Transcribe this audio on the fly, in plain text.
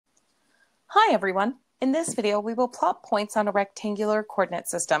Hi everyone! In this video we will plot points on a rectangular coordinate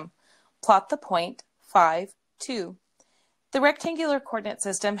system. Plot the point 5, 2. The rectangular coordinate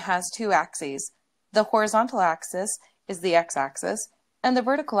system has two axes. The horizontal axis is the x-axis and the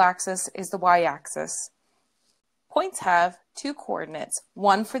vertical axis is the y-axis. Points have two coordinates,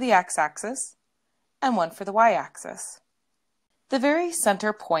 one for the x-axis and one for the y-axis. The very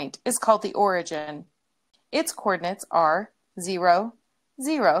center point is called the origin. Its coordinates are 0,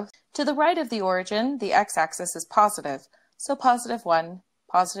 0. To the right of the origin, the x-axis is positive, so positive 1,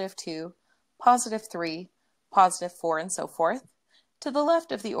 positive 2, positive 3, positive 4, and so forth. To the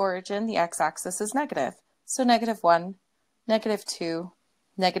left of the origin, the x-axis is negative, so negative 1, negative 2,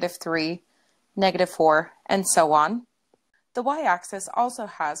 negative 3, negative 4, and so on. The y-axis also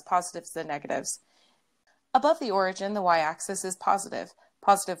has positives and negatives. Above the origin, the y-axis is positive,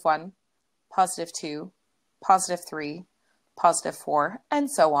 positive 1, positive 2, positive 3, positive 4, and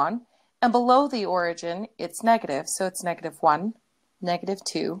so on. And below the origin, it's negative, so it's negative 1, negative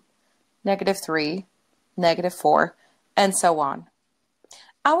 2, negative 3, negative 4, and so on.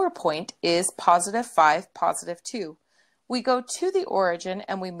 Our point is positive 5, positive 2. We go to the origin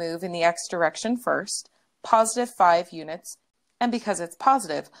and we move in the x direction first, positive 5 units, and because it's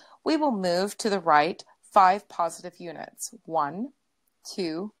positive, we will move to the right 5 positive units, 1,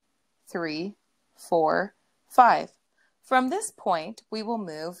 2, 3, 4, 5. From this point, we will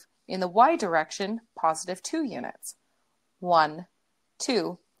move in the y direction, positive 2 units. 1,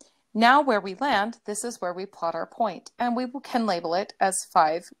 2. Now where we land, this is where we plot our point, and we can label it as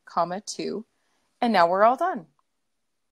 5, 2, and now we're all done.